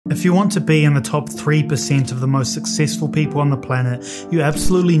if you want to be in the top 3% of the most successful people on the planet, you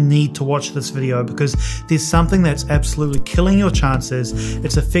absolutely need to watch this video because there's something that's absolutely killing your chances,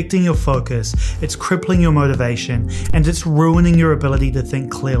 it's affecting your focus, it's crippling your motivation, and it's ruining your ability to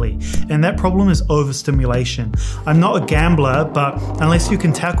think clearly. And that problem is overstimulation. I'm not a gambler, but unless you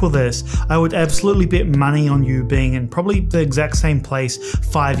can tackle this, I would absolutely bet money on you being in probably the exact same place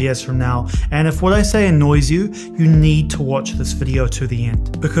 5 years from now. And if what I say annoys you, you need to watch this video to the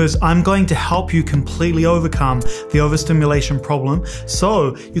end, because I'm going to help you completely overcome the overstimulation problem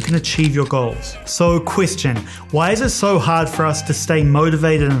so you can achieve your goals. So question, why is it so hard for us to stay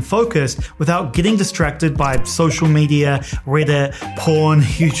motivated and focused without getting distracted by social media, Reddit, porn,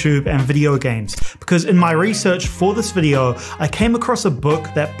 YouTube, and video games? Because in my research for this video, I came across a book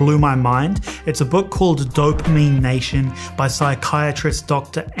that blew my mind. It's a book called Dopamine Nation by psychiatrist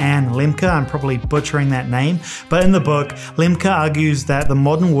Dr. Ann Lemke. I'm probably butchering that name, but in the book, Lemke argues that the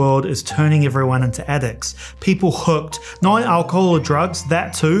modern world is turning everyone into addicts. People hooked, not on alcohol or drugs,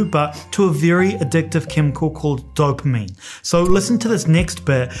 that too, but to a very addictive chemical called dopamine. So listen to this next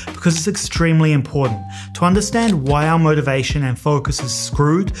bit because it's extremely important. To understand why our motivation and focus is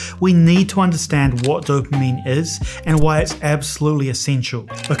screwed, we need to understand what dopamine is and why it's absolutely essential.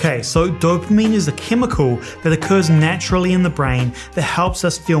 Okay, so dopamine is a chemical that occurs naturally in the brain that helps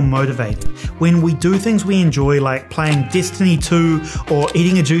us feel motivated. When we do things we enjoy, like playing Destiny 2 or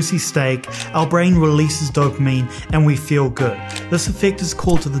eating a juicy steak, our brain releases dopamine and we feel good. This effect is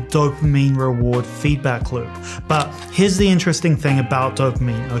called the dopamine reward feedback loop. But here's the interesting thing about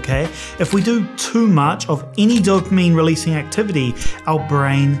dopamine, okay? If we do too much of any dopamine releasing activity, our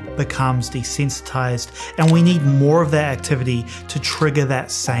brain becomes desensitized and we need more of that activity to trigger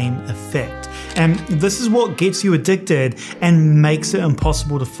that same effect. And this is what gets you addicted and makes it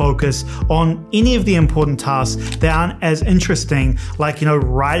impossible to focus on any of the important tasks that aren't as interesting, like,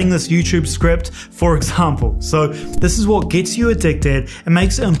 writing this YouTube script, for example. So this is what gets you addicted and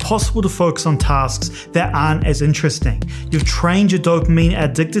makes it impossible to focus on tasks that aren't as interesting. You've trained your dopamine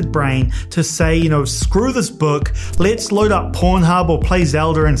addicted brain to say, screw this book, let's load up Pornhub or play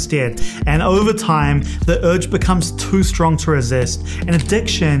Zelda instead. And over time, the urge becomes too strong to resist, and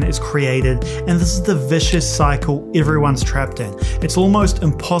addiction is created, and this is the vicious cycle everyone's trapped in. It's almost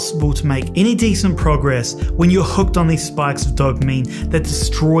impossible to make any decent progress when you're hooked on these spikes of dopamine that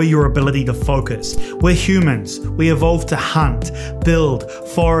destroy your ability to focus. We're humans. We evolved to hunt, build,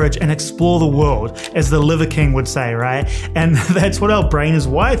 forage, and explore the world, as the Liver King would say, right? And that's what our brain is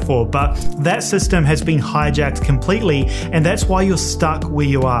wired for, but that system has been hijacked completely, and that's why you're stuck where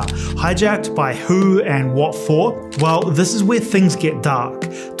you are. Hijacked by who and what for? Well, this is where things get dark.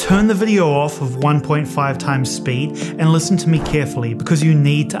 Turn the video off of 1.5 times speed and listen to me carefully, because you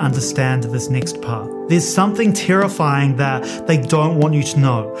need to understand this next part. There's something terrifying that they don't want you to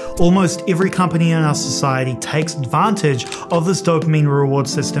know. Almost every company in our society takes advantage of this dopamine reward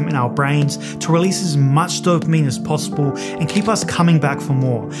system in our brains to release as much dopamine as possible and keep us coming back for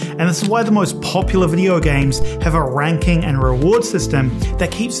more. And this is why the most popular video games have a ranking and reward system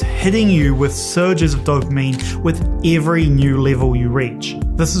that keeps hitting you with surges of dopamine with every new level you reach.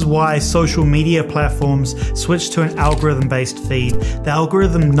 This is why social media platforms switch to an algorithm-based feed. The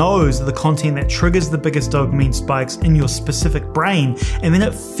algorithm knows the content that triggers the biggest dopamine spikes in your specific brain, and then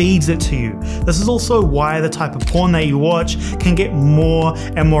it feeds it to you. This is also why the type of porn that you watch can get more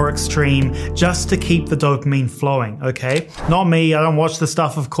and more extreme just to keep the dopamine flowing, okay? Not me, I don't watch the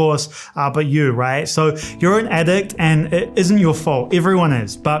stuff, of course, but you, right? So you're an addict and it isn't your fault, everyone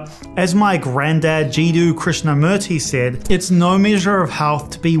is. But as my granddad Jiddu Krishnamurti said, it's no measure of health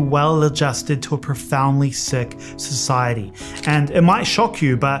to be well adjusted to a profoundly sick society. And it might shock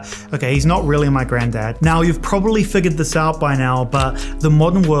you, but okay, he's not really my granddad. Now, you've probably figured this out by now, but the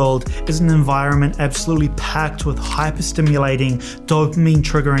modern world is an environment absolutely packed with hyper-stimulating,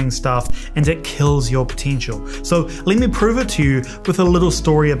 dopamine-triggering stuff, and it kills your potential. So let me prove it to you with a little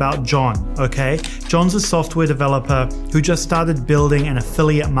story about John, okay? John's a software developer who just started building an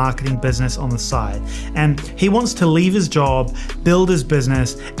affiliate marketing business on the side, and he wants to leave his job, build his business,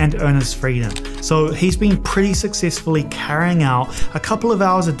 and earn his freedom. So he's been pretty successfully carrying out a couple of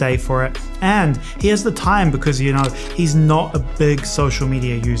hours a day for it, and he has the time because, he's not a big social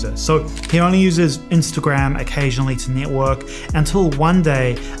media user. So he only uses Instagram occasionally to network, until one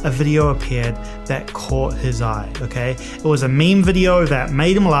day a video appeared that caught his eye, okay? It was a meme video that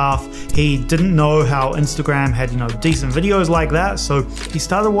made him laugh. He didn't know how Instagram had, decent videos like that, so he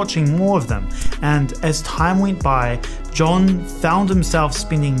started watching more of them. And as time went by, John found himself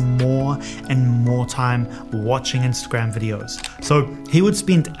spending more and more time watching Instagram videos. So he would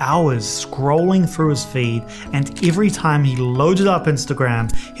spend hours scrolling through his feed, and every time he loaded up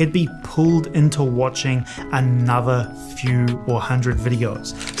Instagram, he'd be pulled into watching another few or hundred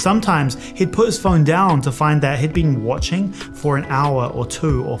videos. Sometimes he'd put his phone down to find that he'd been watching for an hour or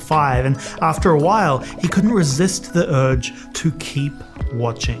 2 or 5, and after a while, he couldn't resist the urge to keep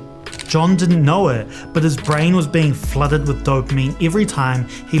watching. John didn't know it, but his brain was being flooded with dopamine every time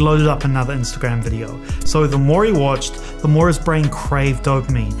he loaded up another Instagram video. So the more he watched, the more his brain craved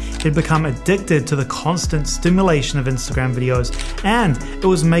dopamine. He'd become addicted to the constant stimulation of Instagram videos, and it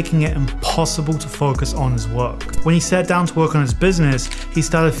was making it impossible to focus on his work. When he sat down to work on his business, he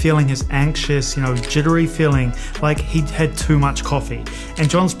started feeling his anxious, jittery feeling like he'd had too much coffee, and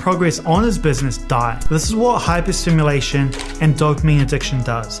John's progress on his business died. This is what hyperstimulation and dopamine addiction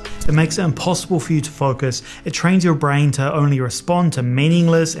does. It makes it impossible for you to focus, it trains your brain to only respond to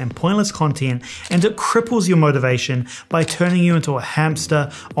meaningless and pointless content, and it cripples your motivation by turning you into a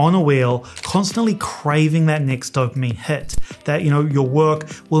hamster on a wheel, constantly craving that next dopamine hit that your work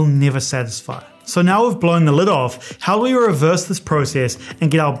will never satisfy. So now we've blown the lid off, how do we reverse this process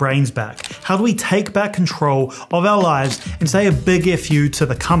and get our brains back? How do we take back control of our lives and say a big F you to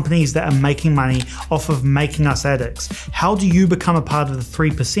the companies that are making money off of making us addicts? How do you become a part of the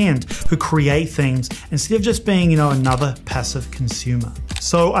 3% who create things instead of just being, another passive consumer?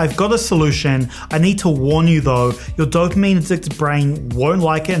 So I've got a solution. I need to warn you though, your dopamine addicted brain won't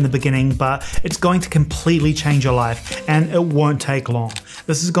like it in the beginning, but it's going to completely change your life and it won't take long.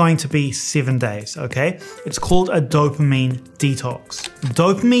 This is going to be 7 days, okay? It's called a dopamine detox.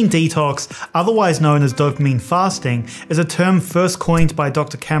 Dopamine detox, otherwise known as dopamine fasting, is a term first coined by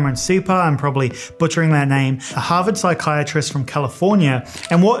Dr. Cameron Seeper, I'm probably butchering that name, a Harvard psychiatrist from California.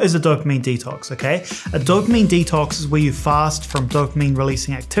 And what is a dopamine detox, okay? A dopamine detox is where you fast from dopamine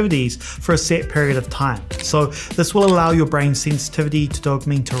releasing activities for a set period of time. So this will allow your brain's sensitivity to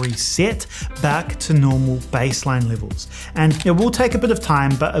dopamine to reset back to normal baseline levels. And it will take a bit of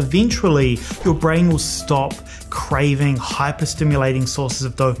time, but eventually your brain will stop craving hyper-stimulating sources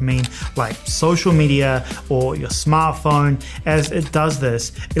of dopamine like social media or your smartphone. As it does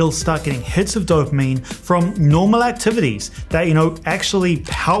this, it'll start getting hits of dopamine from normal activities that, actually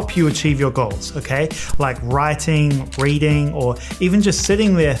help you achieve your goals, okay? Like writing, reading, or even just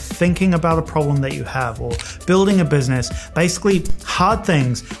sitting there thinking about a problem that you have or building a business. Basically, hard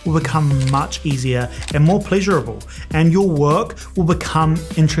things will become much easier and more pleasurable, and your work will become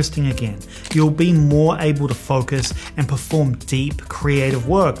interesting again. You'll be more able to focus and perform deep creative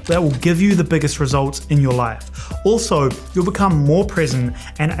work that will give you the biggest results in your life. Also, you'll become more present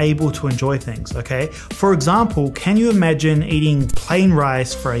and able to enjoy things, okay? For example, can you imagine eating plain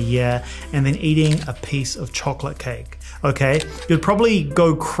rice for a year and then eating a piece of chocolate cake? Okay, you'd probably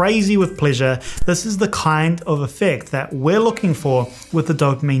go crazy with pleasure. This is the kind of effect that we're looking for with the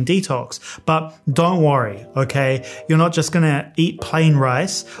dopamine detox. But don't worry, okay? You're not just gonna eat plain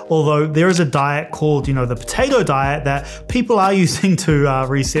rice, although there is a diet called, the potato diet that people are using to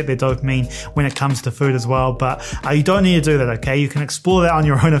reset their dopamine when it comes to food as well. But you don't need to do that, okay? You can explore that on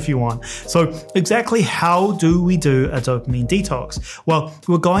your own if you want. So exactly how do we do a dopamine detox? Well,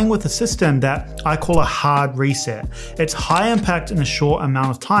 we're going with a system that I call a hard reset. It's high impact in a short amount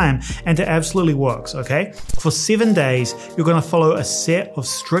of time, and it absolutely works, okay? For 7 days, you're gonna follow a set of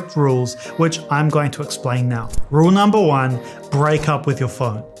strict rules, which I'm going to explain now. Rule number 1, break up with your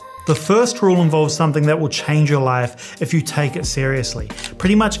phone. The first rule involves something that will change your life if you take it seriously.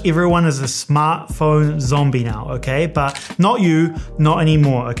 Pretty much everyone is a smartphone zombie now, okay? But not you, not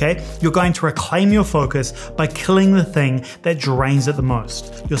anymore, okay? You're going to reclaim your focus by killing the thing that drains it the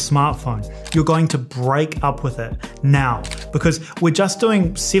most, your smartphone. You're going to break up with it now, because we're just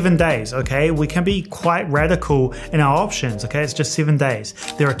doing 7 days, okay? We can be quite radical in our options, okay? It's just 7 days.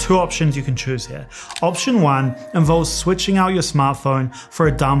 There are 2 options you can choose here. Option 1 involves switching out your smartphone for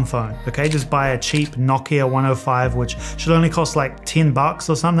a dumb phone, okay? Just buy a cheap Nokia 105, which should only cost like $10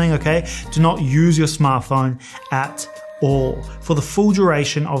 or something, okay? Do not use your smartphone at all for the full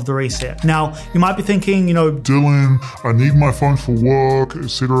duration of the reset. Now, you might be thinking, Dylan, I need my phone for work,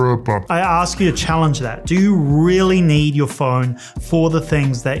 etc. But I ask you to challenge that. Do you really need your phone for the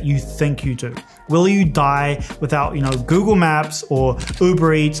things that you think you do? Will you die without, Google Maps or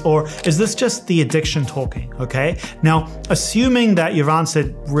Uber Eats, or is this just the addiction talking, okay? Now, assuming that you've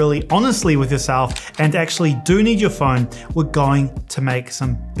answered really honestly with yourself and actually do need your phone, we're going to make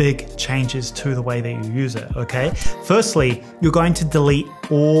some big changes to the way that you use it, okay? Firstly, you're going to delete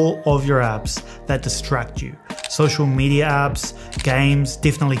all of your apps that distract you. social media apps, games,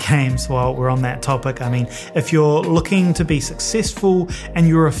 definitely games while we're on that topic. I mean, if you're looking to be successful and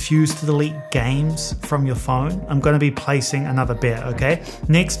you refuse to delete games from your phone, I'm going to be placing another bet, okay?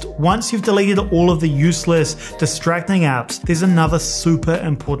 Next, once you've deleted all of the useless, distracting apps, there's another super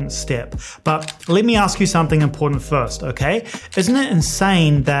important step. But let me ask you something important first, okay? Isn't it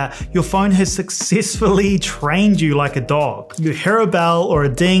insane that your phone has successfully trained you like a dog? You hear a bell or a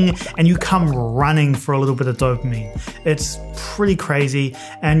ding and you come running for a little bit of dopamine. It's pretty crazy,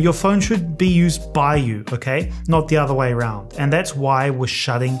 and your phone should be used by you, okay? Not the other way around. And that's why we're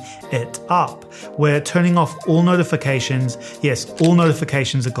shutting it up. We're turning off all notifications. Yes, all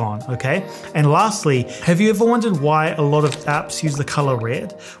notifications are gone, okay? And lastly, have you ever wondered why a lot of apps use the color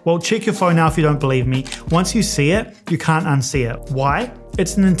red? Well, check your phone now if you don't believe me. Once you see it, you can't unsee it. Why?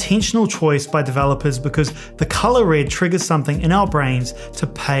 It's an intentional choice by developers because the color red triggers something in our brains to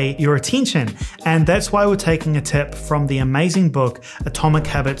pay your attention. And that's why we're taking a tip from the amazing book Atomic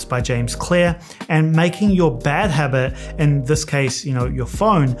Habits by James Clear and making your bad habit, in this case, your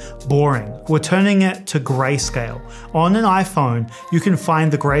phone, boring. We're turning it to grayscale. On an iPhone, you can find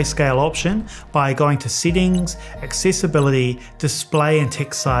the grayscale option by going to Settings, Accessibility, Display and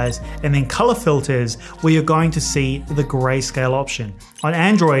Text Size, and then Color Filters, where you're going to see the grayscale option. On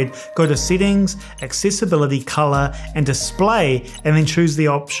Android, go to Settings, Accessibility, Color, and Display, and then choose the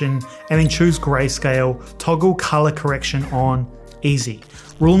option, and then choose Grayscale, toggle color correction on, easy.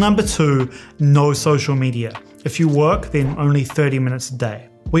 Rule number 2, no social media. If you work, then only 30 minutes a day.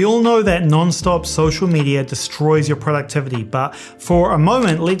 We all know that non-stop social media destroys your productivity, but for a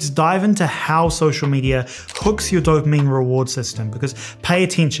moment, let's dive into how social media hooks your dopamine reward system, because pay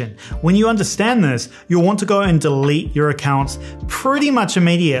attention. When you understand this, you'll want to go and delete your accounts pretty much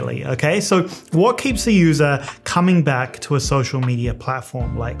immediately, okay? So what keeps a user coming back to a social media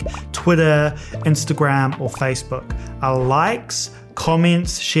platform like Twitter, Instagram, or Facebook? Are likes,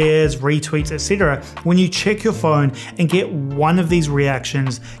 comments, shares, retweets, etc. When you check your phone and get one of these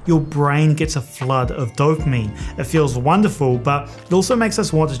reactions, your brain gets a flood of dopamine. It feels wonderful, but it also makes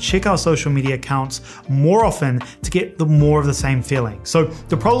us want to check our social media accounts more often to get more of the same feeling. So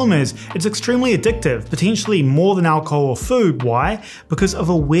the problem is, it's extremely addictive, potentially more than alcohol or food. Why? Because of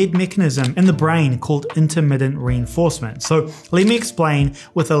a weird mechanism in the brain called intermittent reinforcement. So let me explain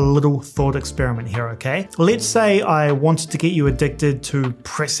with a little thought experiment here, okay? Let's say I wanted to get you addicted to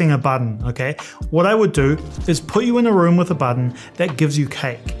pressing a button, okay? What I would do is put you in a room with a button that gives you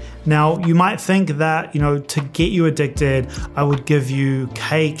cake. Now, you might think that, to get you addicted, I would give you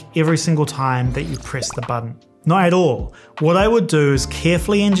cake every single time that you press the button. Not at all. What I would do is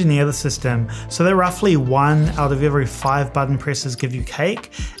carefully engineer the system so that roughly 1 out of every 5 button presses give you cake,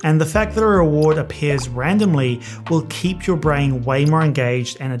 and the fact that a reward appears randomly will keep your brain way more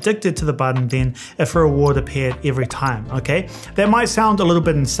engaged and addicted to the button than if a reward appeared every time, okay? That might sound a little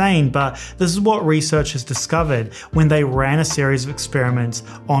bit insane, but this is what researchers discovered when they ran a series of experiments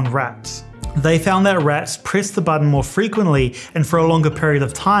on rats. They found that rats pressed the button more frequently and for a longer period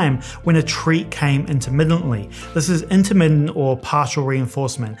of time when a treat came intermittently. This is intermittent or partial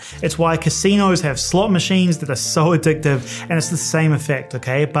reinforcement. It's why casinos have slot machines that are so addictive, and it's the same effect,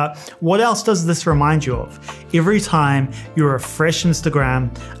 okay? But what else does this remind you of? Every time you refresh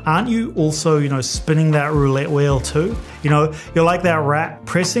Instagram, aren't you also, spinning that roulette wheel too? You're like that rat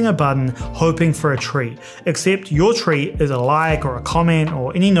pressing a button hoping for a treat, except your treat is a like or a comment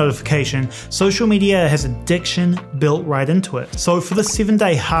or any notification. Social media has addiction built right into it. So for the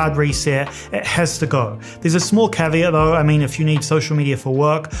 7-day hard reset, it has to go. There's a small caveat though. I mean, if you need social media for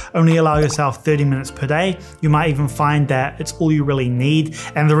work, only allow yourself 30 minutes per day. You might even find that it's all you really need,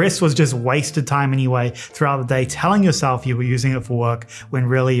 and the rest was just wasted time anyway throughout the day telling yourself you were using it for work when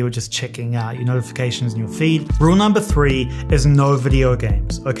really you were just checking out your notifications in your feed. Rule number 3 is no video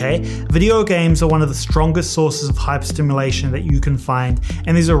games, okay? Video games are one of the strongest sources of hyperstimulation that you can find,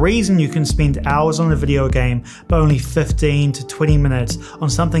 and there's a reason you can spend hours on a video game but only 15 to 20 minutes on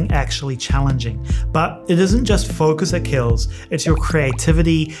something actually challenging. But it isn't just focus that kills, it's your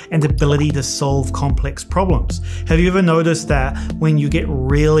creativity and ability to solve complex problems. Have you ever noticed that when you get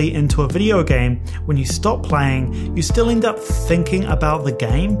really into a video game, when you stop playing, you still end up thinking about the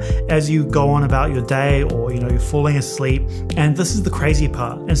game as you go on about your day, or you're falling asleep? And this is the crazy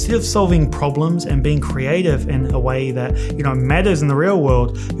part. Instead of solving problems and being creative in a way that matters in the real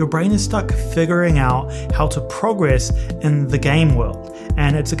world, your brain is stuck figuring out how to progress in the game world.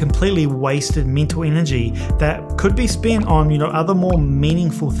 and it's a completely wasted mental energy that could be spent on, other more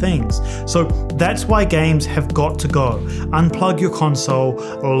meaningful things. So that's why games have got to go. Unplug your console,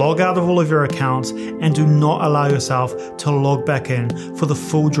 log out of all of your accounts, and do not allow yourself to log back in for the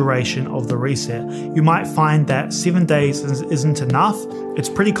full duration of the reset. You might find that 7 days isn't enough. It's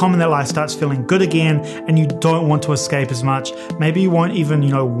pretty common that life starts feeling good again and you don't want to escape as much. Maybe you won't even,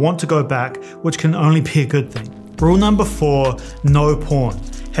 want to go back, which can only be a good thing. Rule number 4, no porn.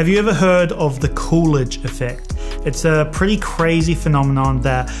 Have you ever heard of the Coolidge effect? It's a pretty crazy phenomenon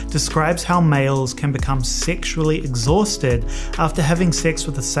that describes how males can become sexually exhausted after having sex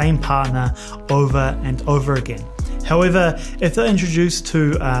with the same partner over and over again. However, if they're introduced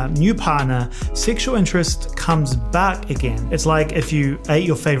to a new partner, sexual interest comes back again. It's like if you ate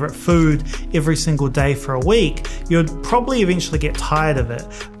your favorite food every single day for a week, you'd probably eventually get tired of it.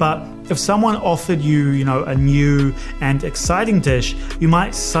 But if someone offered you, a new and exciting dish, you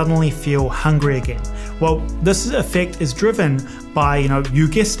might suddenly feel hungry again. Well, this effect is driven by, you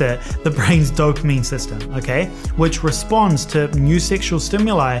guessed it, the brain's dopamine system, okay? Which responds to new sexual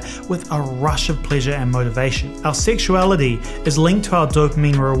stimuli with a rush of pleasure and motivation. Our sexuality is linked to our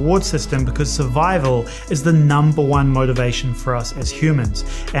dopamine reward system because survival is the #1 motivation for us as humans.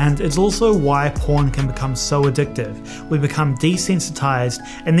 And it's also why porn can become so addictive. We become desensitized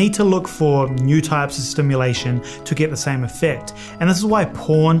and need to look for new types of stimulation to get the same effect. And this is why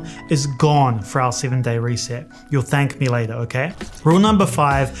porn is gone for our 7-day reset. You'll thank me later, okay? Rule number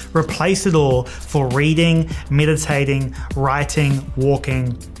 5, replace it all for reading, meditating, writing,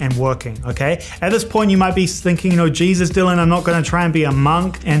 walking, and working, okay? At this point, you might be thinking, Jesus, Dylan, I'm not going to try and be a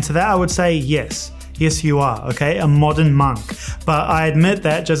monk. And to that, I would say yes. Yes, you are, okay? A modern monk. But I admit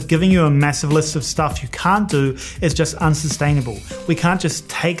that just giving you a massive list of stuff you can't do is just unsustainable. We can't just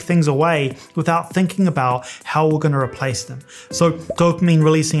take things away without thinking about how we're going to replace them. So dopamine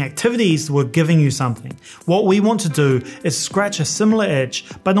releasing activities were giving you something. What we want to do is scratch a similar itch,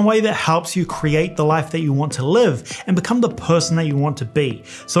 but in a way that helps you create the life that you want to live and become the person that you want to be.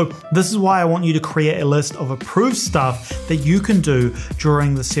 So this is why I want you to create a list of approved stuff that you can do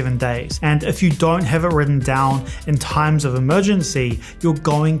during the 7 days. And if you don't have it written down in times of emergency, you're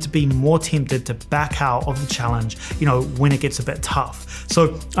going to be more tempted to back out of the challenge, when it gets a bit tough.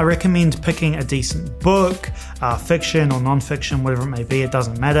 So I recommend picking a decent book, fiction or non-fiction, whatever it may be, it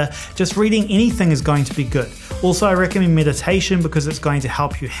doesn't matter. Just reading anything is going to be good. Also, I recommend meditation because it's going to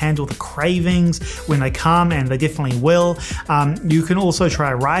help you handle the cravings when they come, and they definitely will. You can also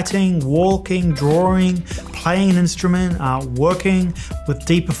try writing, walking, drawing, playing an instrument, working with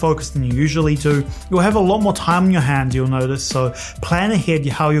deeper focus than you usually do. You'll have a lot more time on your hands, you'll notice, so plan ahead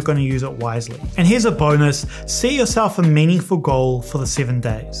how you're going to use it wisely. And here's a bonus, set yourself a meaningful goal for the 7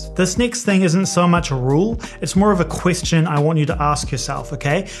 days. This next thing isn't so much a rule, it's more of a question I want you to ask yourself,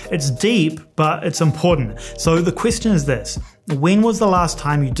 okay? It's deep, but it's important. So the question is this: when was the last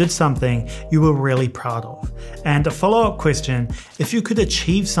time you did something you were really proud of? And a follow-up question, if you could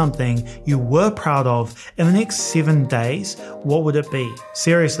achieve something you were proud of in the next 7 days, what would it be?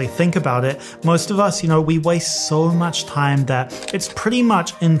 Seriously, think about it. Most of us, we waste so much time that it's pretty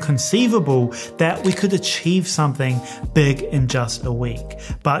much inconceivable that we could achieve something big in just a week.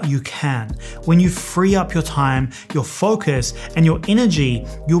 But you can. When you free up your time, your focus, and your energy,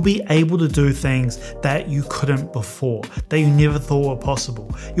 you'll be able to do things that you couldn't before, that you never thought were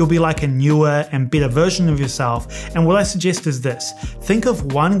possible. You'll be like a newer and better version of yourself. And what I suggest is this: think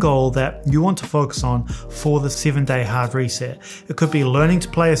of one goal that you want to focus on for the 7-day hard reset. It could be learning to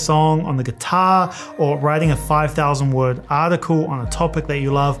play a song on the guitar, or writing a 5,000 word article on a topic that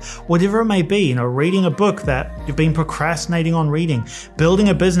you love, whatever it may be, reading a book that you've been procrastinating on reading, building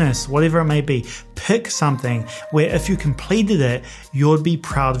a business, whatever it may be. Pick something where if you completed it, you'd be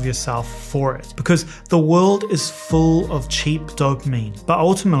proud of yourself for it, because the world is full of cheap dopamine. But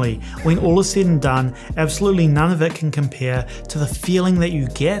ultimately, when all is said and done, absolutely none of it can compare to the feeling that you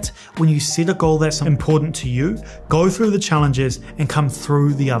get when you set a goal that's important to you, go through the challenges, and come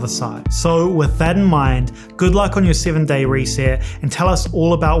through the other side. So with that in mind, good luck on your 7-day reset, and tell us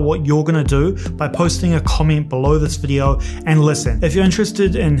all about what you're going to do by posting a comment below this video. And listen, if you're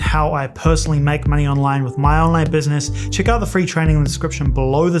interested in how I personally make money online with my online business, check out the free training in the description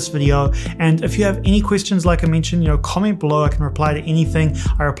below this video. And if you have any questions, like I mentioned, comment below. I can reply to anything.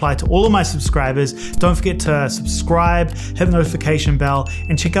 I reply to all of my subscribers. Don't forget to subscribe, hit the notification bell,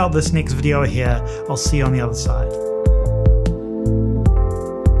 and check out this next video here. I'll see you on the other side.